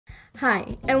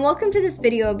Hi, and welcome to this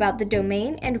video about the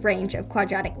domain and range of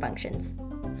quadratic functions.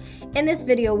 In this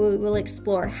video, we will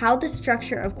explore how the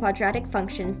structure of quadratic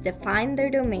functions define their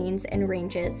domains and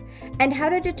ranges, and how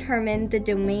to determine the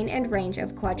domain and range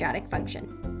of quadratic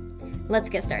function. Let's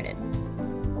get started.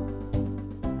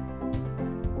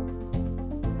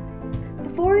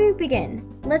 Before we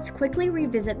begin, let's quickly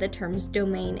revisit the terms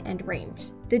domain and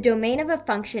range. The domain of a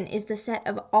function is the set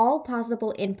of all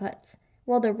possible inputs,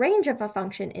 while the range of a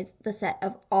function is the set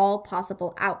of all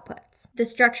possible outputs. The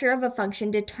structure of a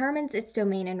function determines its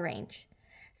domain and range.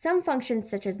 Some functions,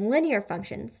 such as linear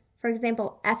functions, for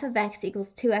example f of x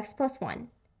equals 2x plus 1,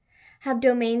 have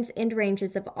domains and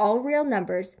ranges of all real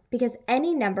numbers because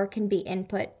any number can be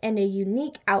input and a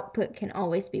unique output can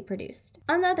always be produced.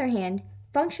 On the other hand,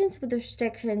 functions with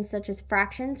restrictions such as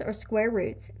fractions or square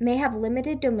roots may have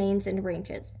limited domains and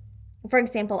ranges. For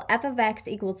example, f of x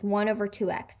equals 1 over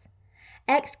 2x.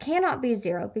 X cannot be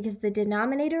 0 because the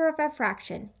denominator of a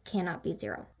fraction cannot be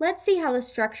 0. Let's see how the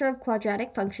structure of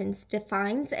quadratic functions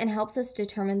defines and helps us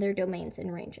determine their domains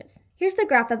and ranges. Here's the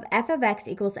graph of f of x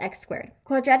equals x squared.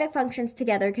 Quadratic functions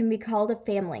together can be called a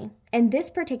family, and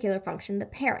this particular function the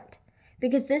parent,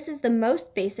 because this is the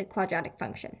most basic quadratic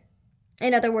function.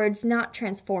 In other words, not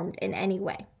transformed in any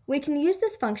way. We can use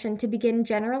this function to begin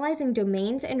generalizing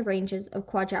domains and ranges of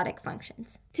quadratic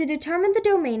functions. To determine the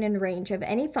domain and range of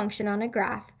any function on a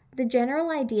graph, the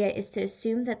general idea is to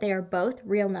assume that they are both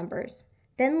real numbers,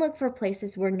 then look for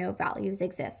places where no values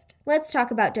exist. Let's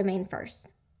talk about domain first.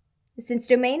 Since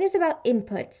domain is about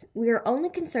inputs, we are only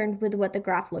concerned with what the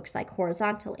graph looks like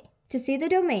horizontally. To see the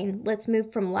domain, let's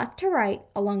move from left to right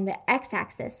along the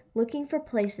x-axis, looking for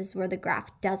places where the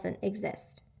graph doesn't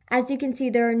exist. As you can see,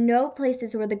 there are no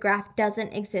places where the graph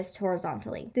doesn't exist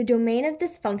horizontally. The domain of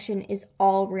this function is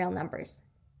all real numbers.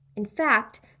 In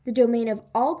fact, the domain of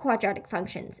all quadratic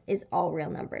functions is all real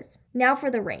numbers. Now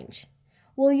for the range.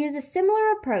 We'll use a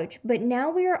similar approach, but now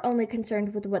we are only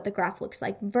concerned with what the graph looks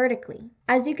like vertically.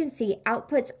 As you can see,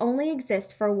 outputs only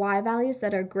exist for y values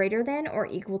that are greater than or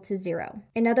equal to 0.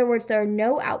 In other words, there are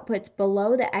no outputs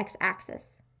below the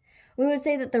x-axis. We would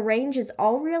say that the range is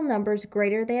all real numbers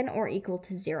greater than or equal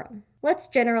to 0. Let's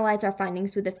generalize our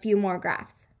findings with a few more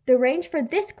graphs. The range for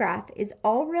this graph is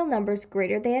all real numbers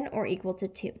greater than or equal to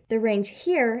 2. The range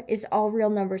here is all real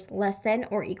numbers less than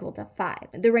or equal to 5.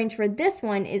 The range for this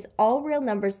one is all real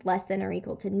numbers less than or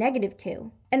equal to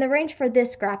 -2. And the range for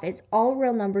this graph is all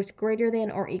real numbers greater than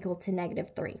or equal to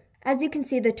 -3. As you can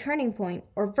see, the turning point,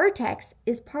 or vertex,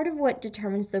 is part of what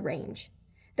determines the range.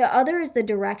 The other is the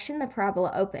direction the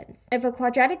parabola opens. If a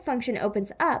quadratic function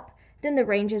opens up, then the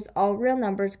range is all real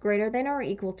numbers greater than or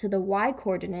equal to the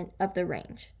y-coordinate of the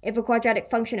range. If a quadratic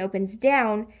function opens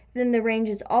down, then the range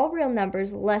is all real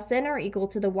numbers less than or equal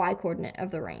to the y-coordinate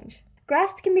of the range.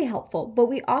 Graphs can be helpful, but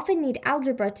we often need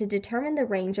algebra to determine the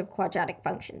range of quadratic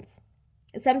functions.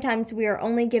 Sometimes we are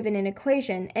only given an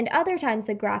equation, and other times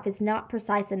the graph is not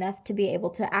precise enough to be able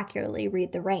to accurately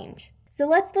read the range. So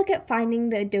let's look at finding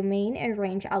the domain and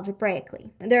range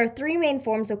algebraically. There are three main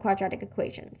forms of quadratic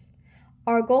equations.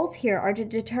 Our goals here are to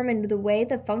determine the way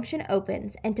the function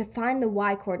opens and to find the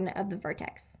y-coordinate of the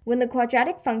vertex. When the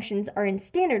quadratic functions are in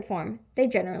standard form, they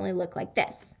generally look like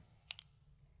this.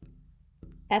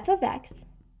 f of x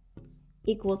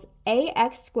equals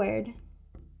ax squared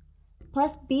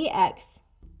plus bx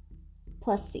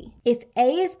plus c. If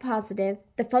a is positive,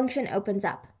 the function opens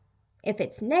up. If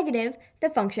it's negative, the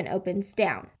function opens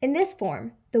down. In this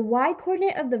form, the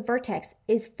y-coordinate of the vertex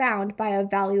is found by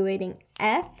evaluating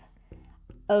f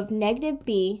of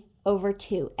 -b over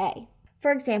 2a.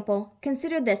 For example,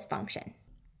 consider this function.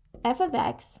 f of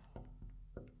x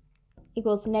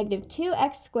equals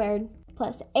 -2x squared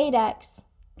plus 8x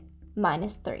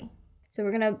minus 3. So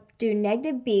we're going to do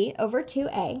 -b over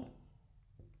 2a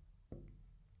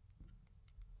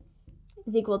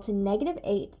is equal to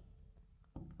 -8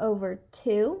 over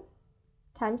 2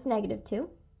 times -2,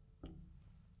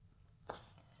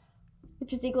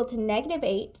 which is equal to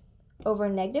 -8 over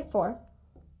 -4,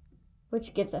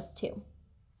 which gives us 2.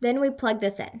 Then we plug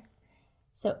this in.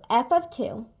 So f of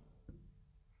 2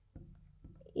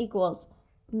 equals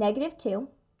 -2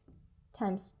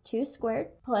 times 2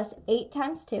 squared plus 8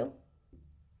 times 2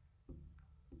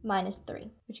 minus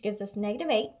 3, which gives us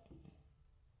 -8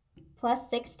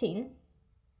 plus 16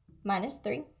 minus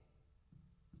 3,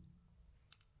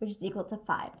 which is equal to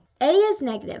 5. A is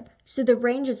negative, so the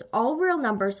range is all real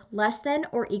numbers less than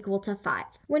or equal to 5.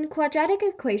 When quadratic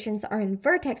equations are in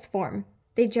vertex form,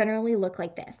 they generally look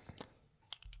like this.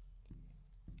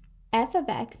 f of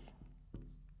x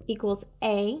equals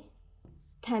a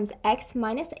times x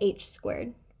minus h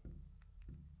squared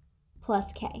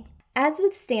plus k. As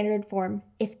with standard form,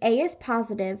 if a is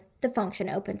positive, the function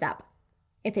opens up.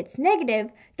 If it's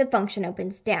negative, the function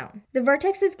opens down. The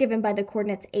vertex is given by the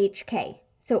coordinates hk,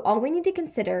 so all we need to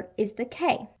consider is the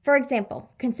k. For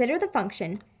example, consider the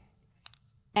function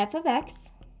f of x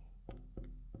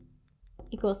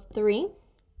equals 3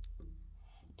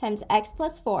 times x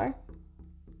plus 4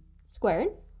 squared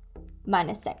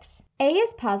minus 6. A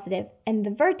is positive, and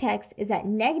the vertex is at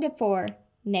 -4,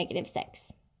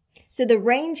 -6. So the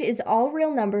range is all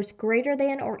real numbers greater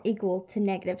than or equal to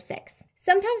 -6.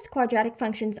 Sometimes quadratic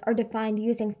functions are defined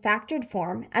using factored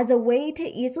form as a way to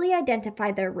easily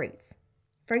identify their roots.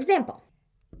 For example,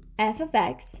 f of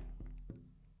x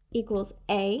equals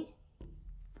a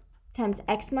times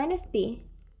x minus b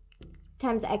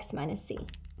times x minus c.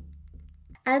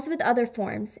 As with other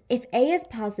forms, if a is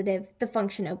positive, the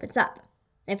function opens up.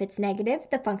 If it's negative,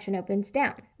 the function opens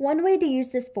down. One way to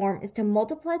use this form is to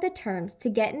multiply the terms to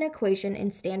get an equation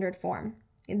in standard form.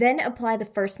 Then apply the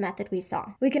first method we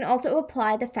saw. We can also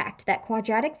apply the fact that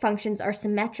quadratic functions are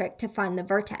symmetric to find the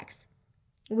vertex.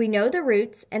 We know the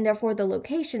roots and therefore the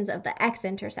locations of the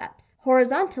x-intercepts.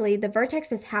 Horizontally, the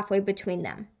vertex is halfway between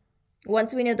them.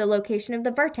 Once we know the location of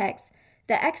the vertex,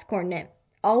 the x-coordinate,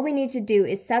 all we need to do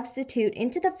is substitute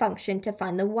into the function to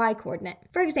find the y-coordinate.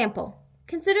 For example,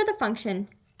 consider the function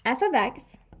f of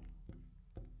x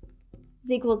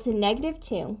is equal to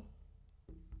 -2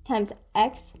 times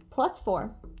x plus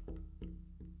 4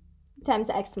 times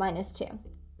x minus 2.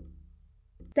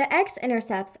 The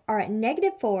x-intercepts are at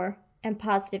 -4 and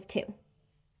 +2,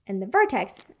 and the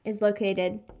vertex is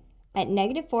located at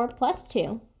 -4 plus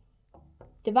 2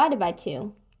 divided by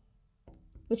 2,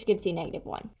 which gives you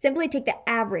 -1. Simply take the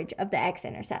average of the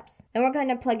x-intercepts. Then we're going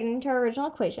to plug it into our original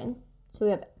equation. So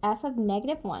we have f of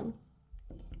 -1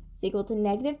 is equal to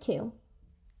 -2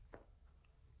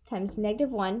 times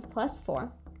 -1 plus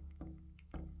 4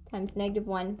 times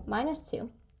 -1 minus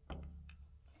 2,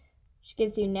 which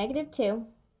gives you -2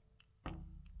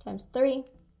 times 3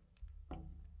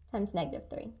 times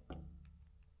 -3,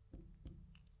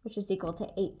 which is equal to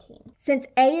 18. Since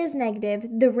a is negative,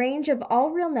 the range of all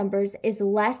real numbers is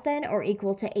less than or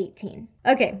equal to 18.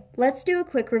 Okay, let's do a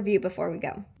quick review before we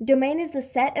go. Domain is the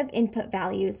set of input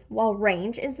values, while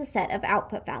range is the set of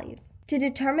output values. To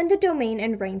determine the domain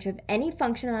and range of any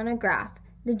function on a graph,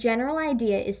 the general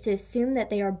idea is to assume that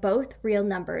they are both real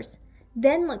numbers,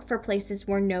 then look for places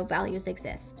where no values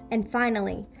exist. And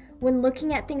finally, when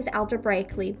looking at things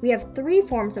algebraically, we have 3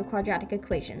 forms of quadratic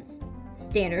equations: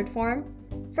 standard form,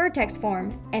 vertex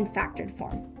form, and factored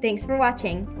form. Thanks for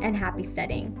watching, and happy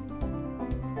studying.